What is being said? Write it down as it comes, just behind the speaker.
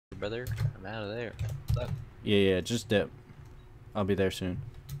brother. I'm out of there. Look. Yeah, just dip. I'll be there soon.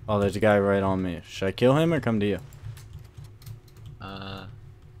 Oh, there's a guy right on me. Should I kill him or come to you?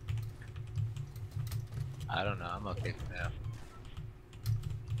 I don't know. I'm okay for now.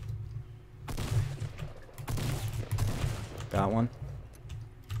 Got one.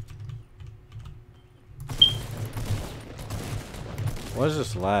 What is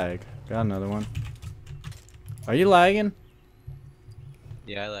this lag? Got another one. Are you lagging?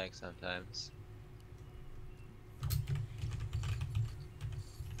 Yeah, I lag sometimes.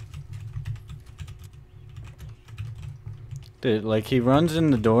 Dude, like he runs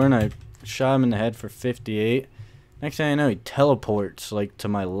in the door and I shot him in the head for 58. Next thing I know, he teleports like to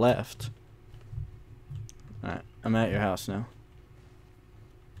my left. Alright, I'm at your house now.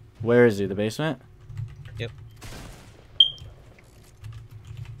 Where is he? The basement? Yep.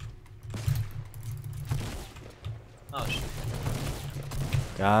 Oh shit.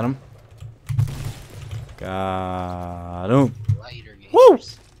 Got him. Got him. Later games. Woo!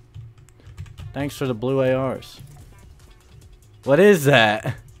 Thanks for the blue ARs. What is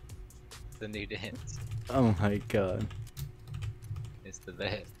that? The new dance. Oh my god. It's the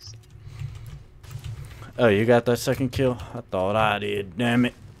best. Oh, you got that second kill? I thought I did, damn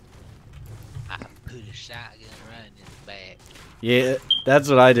it. I put a shotgun right in his back. Yeah, that's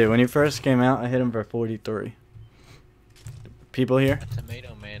what I did. When he first came out, I hit him for 43. People here? A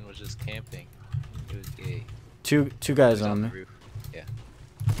tomato man was just camping. It was gay. Two He guys was on the me. roof. Yeah.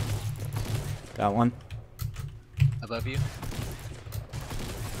 Got one. Above you.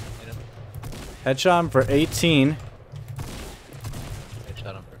 Hit him. Headshot him for 18. I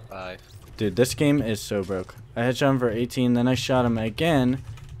shot him for 5. Dude, this game is so broke. I headshot him for 18, then I shot him again.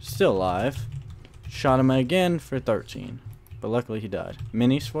 Still alive. Shot him again for 13. But luckily he died.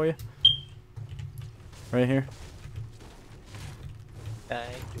 Minis for you? Right here.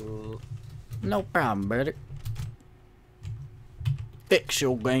 Thank you. No problem, brother. Fix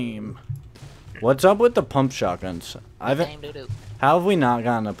your game. What's up with the pump shotguns? How have we not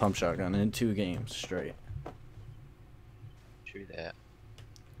gotten a pump shotgun in 2 games straight? True that.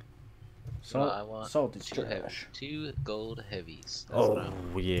 Salt, Well, I want salty trash. trash. 2 gold heavies. That's what I want.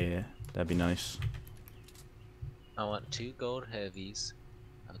 Oh, yeah. That'd be nice. I want 2 gold heavies,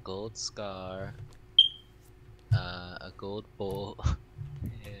 a gold scar, a gold bowl,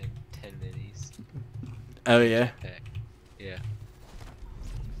 and 10 minis. Oh, yeah? Jetpack. Yeah.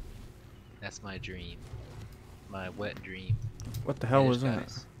 That's my dream. My wet dream. What the hell Hey, was there's that?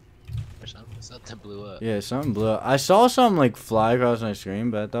 guys. Or something blew up. Yeah, something blew up. I saw something like fly across my screen,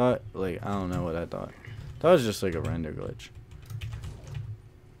 but I thought, like, I don't know what I thought. That was just like a render glitch.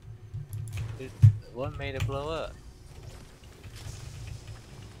 What made it blow up?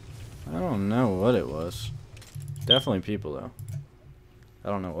 I don't know what it was. Definitely people, though. I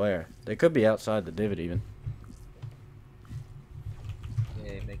don't know where. They could be outside the divot, even.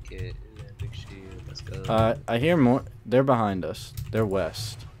 Yeah, make it a big shield. Let's go. I hear more. They're behind us. They're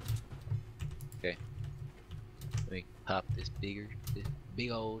west. Okay. Let me pop this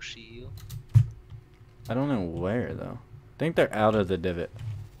big old shield. I don't know where, though. I think they're out of the divot.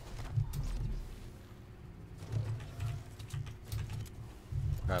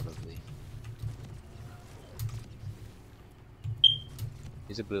 Probably.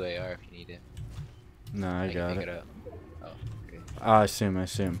 Here's a blue AR if you need it. No, I can got pick it. up. Oh, okay. Ah, I see him, I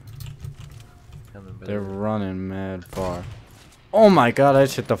see him. Coming, brother. They're running mad far. Oh my god, I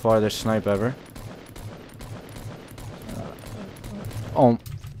just hit the farthest snipe ever. Oh,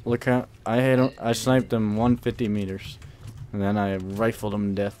 look how I hit him. I sniped him 150 meters. And then I rifled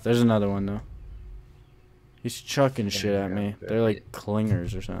him to death. There's another one, though. He's chucking shit at me. They're like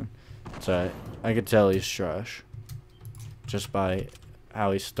clingers or something. It's alright. I could tell he's trash. Just by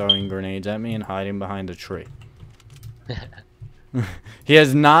how he's throwing grenades at me and hiding behind a tree. He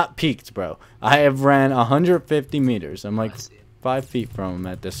has not peeked, bro. I have ran 150 meters. I'm like 5 feet from him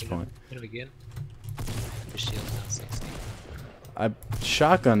at this point. Hit him again. Your shield's down 60. I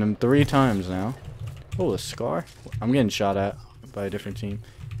shotgunned him 3 times now. Oh, a scar? I'm getting shot at by a different team.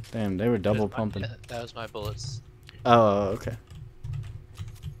 Damn, they were double pumping. That was my bullets. Oh, okay.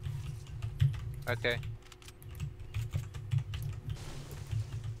 Okay.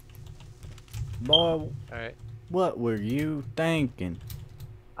 Boy, Alright. what were you thinking?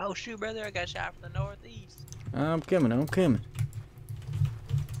 Oh shoot, brother, I got shot from the northeast. I'm coming, I'm coming.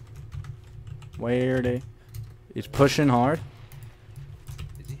 Where they? He's pushing hard.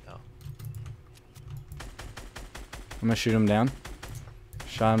 Is he? Oh. I'm gonna shoot him down.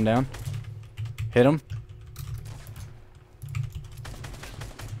 Shot him down. Hit him.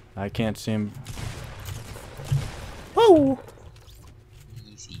 I can't see him. Woo!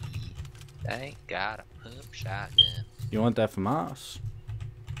 Easy. I ain't got a pump shotgun. You want that from us?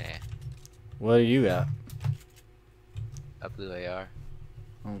 Yeah, What do you got? a blue AR.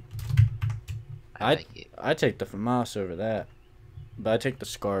 Oh. I like it. I take the FAMAS over that. But I take the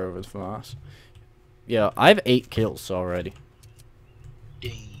SCAR over the FAMAS. Yeah, I have 8 kills already.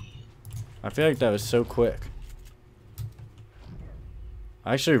 Damn. I feel like that was so quick.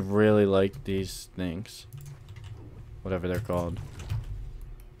 I actually really like these things. Whatever they're called.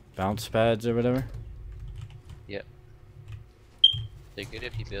 Bounce pads or whatever. Yep. They're good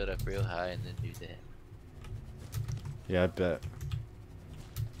if you build up real high and then do that. Yeah, I bet.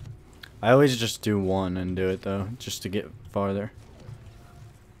 I always just do one and do it though, just to get farther.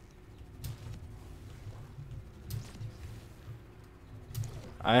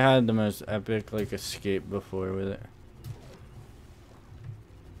 I had the most epic like escape before with it.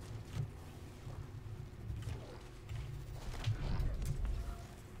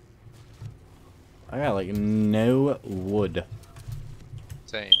 I got like no wood.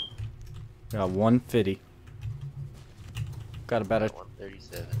 Same. Got 150. Got about a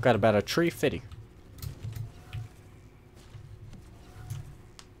 137. got about a tree 50.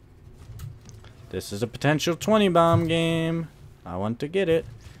 This is a potential 20 bomb game. I want to get it.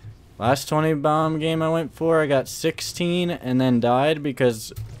 Last 20 bomb game I went for, I got 16 and then died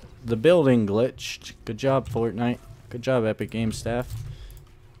because the building glitched. Good job, Fortnite. Good job, Epic Games staff.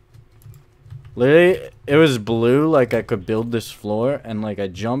 Literally, it was blue, like I could build this floor, and like I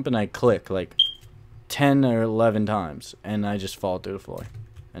jump and I click like 10 or 11 times, and I just fall through the floor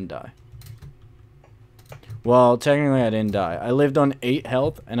and die. Well, technically I didn't die. I lived on 8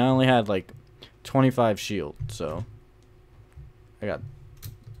 health, and I only had like 25 shield, so I got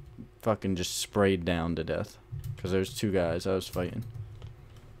fucking just sprayed down to death because there's 2 guys I was fighting.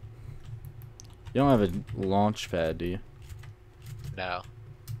 You don't have a launch pad, do you? No.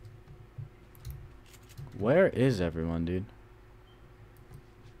 Where is everyone, dude?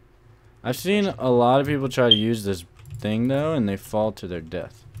 I've seen a lot of people try to use this thing though, and they fall to their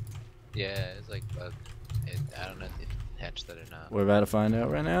death. Yeah, it's like bugged. I don't know if they patched that or not. We're about to find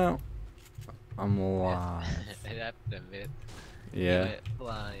out right now. I'm alive. It happened a minute. Yeah. He went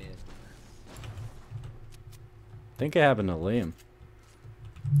flying. I think it happened to Liam.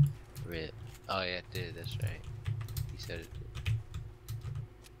 Rip. Oh yeah, it did. That's right. He said it did.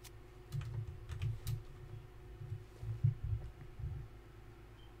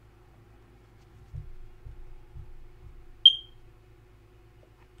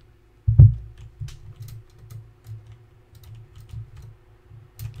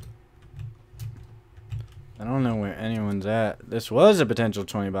 I don't know where anyone's at. This was a potential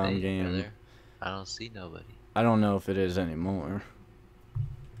 20 bomb Hey, game. brother. I don't see nobody. I don't know if it is anymore.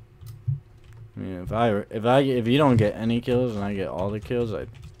 I mean, if you don't get any kills and I get all the kills, I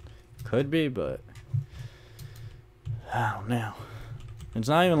could be, but I don't know. It's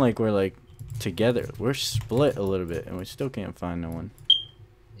not even like we're like together. We're split a little bit, and we still can't find no one.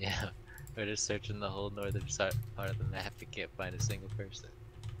 Yeah, we're just searching the whole northern part of the map and can't find a single person.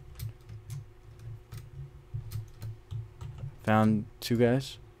 Found 2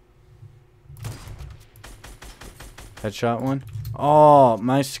 guys. Headshot one. Oh,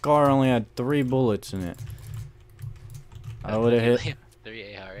 my SCAR only had 3 bullets in it. I would have hit.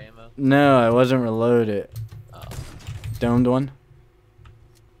 3 AR ammo? No, I wasn't reloaded. Oh. Domed one.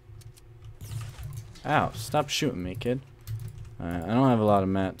 Ow, stop shooting me, kid. I don't have a lot of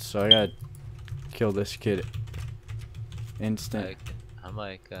mats, so I gotta kill this kid instant. I'm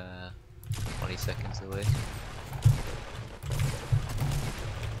like 20 seconds away.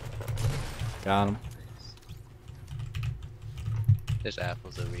 Got him. There's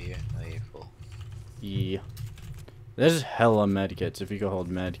apples over here. Oh, you're full. Yeah. There's hella medkits if you can hold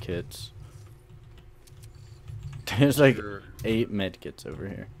medkits. There's like 8 medkits over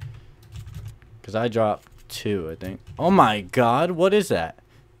here. Cause I dropped 2, I think. Oh my god, what is that?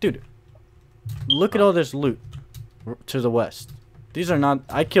 Dude, look at all this loot to the west. These are not,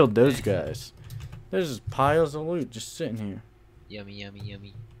 I killed those guys. There's piles of loot just sitting here. Yummy, yummy,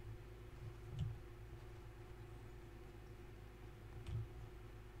 yummy.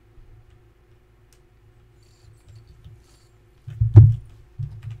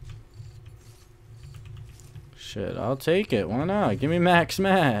 Shit, I'll take it. Why not? Give me max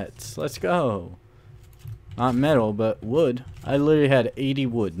mats. Let's go. Not metal, but wood. I literally had 80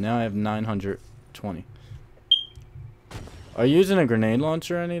 wood. Now I have 920. Are you using a grenade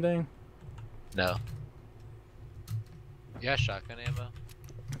launcher or anything? No. You got shotgun ammo?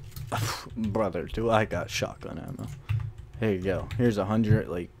 Brother, do I got shotgun ammo. Here you go. Here's 100,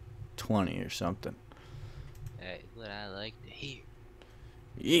 like 20 or something. Hey, what I like to hear.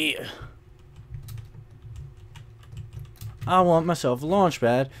 Yeah. I want myself a launch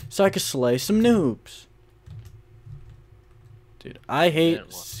pad so I can slay some noobs. Dude, I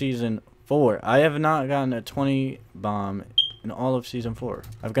hate season 4. I have not gotten a 20 bomb in all of season 4.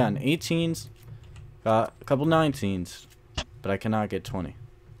 I've gotten 18s, got a couple 19s, but I cannot get 20.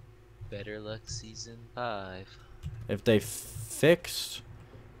 Better luck season 5. If they fix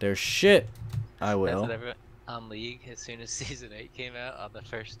their shit, I will. That's what everyone on League, as soon as season 8 came out, on the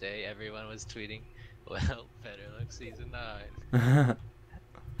first day, everyone was tweeting, well, better luck season 9.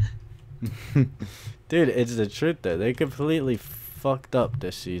 Dude, it's the truth though. They completely fucked up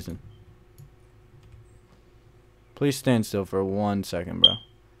this season. Please stand still for 1 second, bro.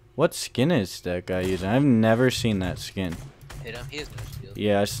 What skin is that guy using? I've never seen that skin. Hit him, he has no shield.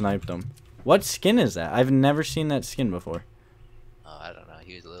 Yeah, I sniped him. What skin is that? I've never seen that skin before. Oh, I don't know.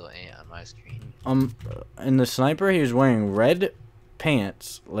 He was a little ant on my screen. In the sniper, he was wearing red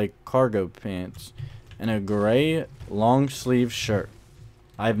pants, like cargo pants, and a gray long sleeve shirt.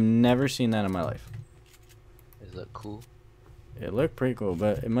 I've never seen that in my life. Does it look cool? It looked pretty cool,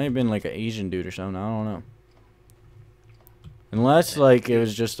 but it might have been like an Asian dude or something. I don't know. Unless, like, it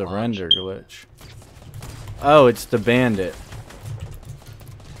was just a render glitch. Oh, it's the bandit.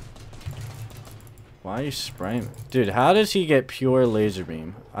 Why are you spraying me? Dude, how does he get pure laser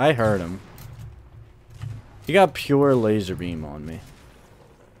beam? I heard him. He got pure laser beam on me.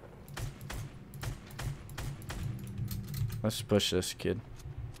 Let's push this kid.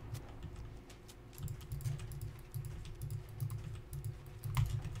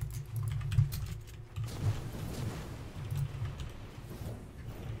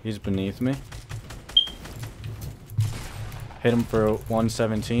 He's beneath me. Hit him for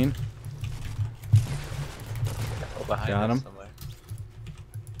 117. Oh, behind got him. Somewhere.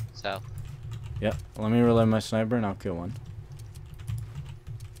 South. Yep. Let me reload my sniper and I'll kill one.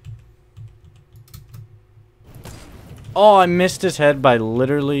 Oh, I missed his head by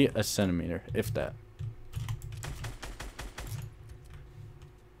literally a centimeter, if that.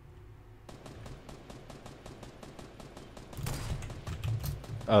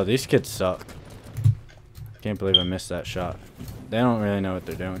 Oh, these kids suck. Can't believe I missed that shot. They don't really know what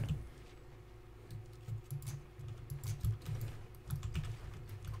they're doing.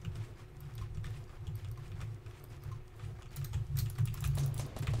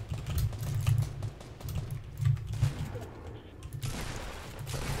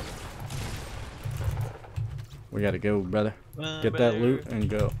 We gotta go, brother. Get that loot and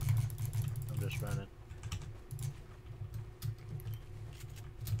go. I'm just running.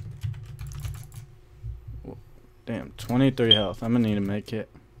 Damn, 23 health. I'm gonna need a med kit.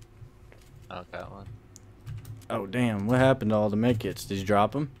 I got one. Oh, damn. What happened to all the med kits? Did you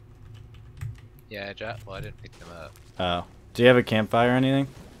drop them? Yeah, I dropped. Well, I didn't pick them up. Oh. Do you have a campfire or anything?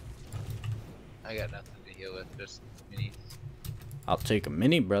 I got nothing to heal with, just minis. I'll take a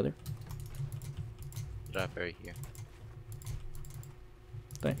mini, brother. Drop right here.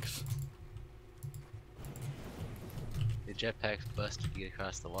 Thanks. The jetpack's busted to get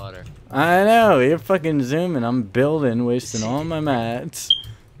across the water. I know. You're fucking zooming. I'm building, wasting all my mats.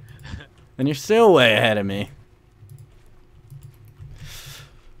 And you're still way ahead of me.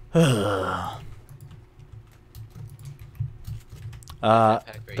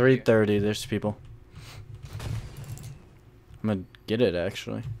 3:30. There's people. I'm gonna get it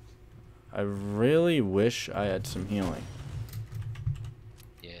actually. I really wish I had some healing.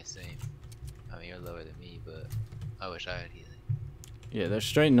 Yeah, same. I mean, you're lower than me, but I wish I had healing. Yeah, they're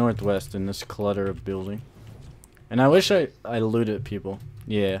straight northwest in this clutter of building. And I wish I looted people.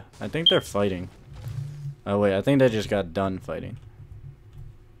 Yeah, I think they're fighting. Oh wait, I think they just got done fighting.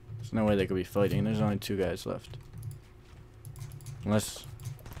 There's no way they could be fighting. There's only 2 guys left. Unless...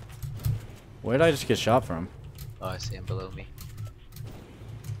 Where did I just get shot from? Oh, I see him below me.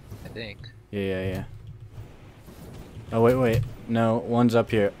 I think. Yeah. Oh, wait. No, one's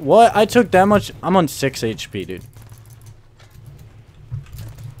up here. What? I took that much? I'm on 6 HP, dude.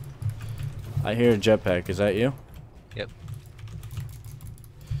 I hear a jetpack. Is that you? Yep.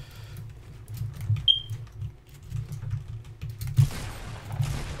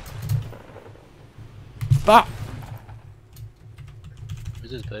 Bah!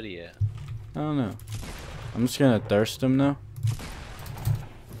 Where's his buddy at? I don't know. I'm just gonna thirst him though.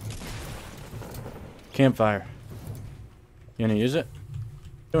 Campfire. You gonna use it?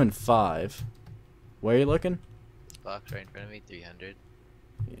 Doing 5. Where are you looking? Box right in front of me, 300.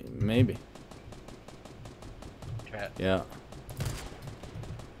 Maybe. Trap. Yeah.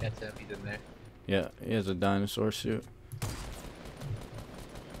 That's him, he's in there. Yeah, he has a dinosaur suit.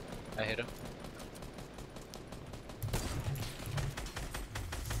 I hit him.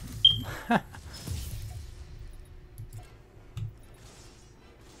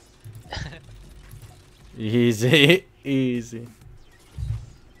 Easy, easy.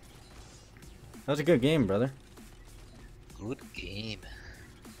 That was a good game, brother. Good game.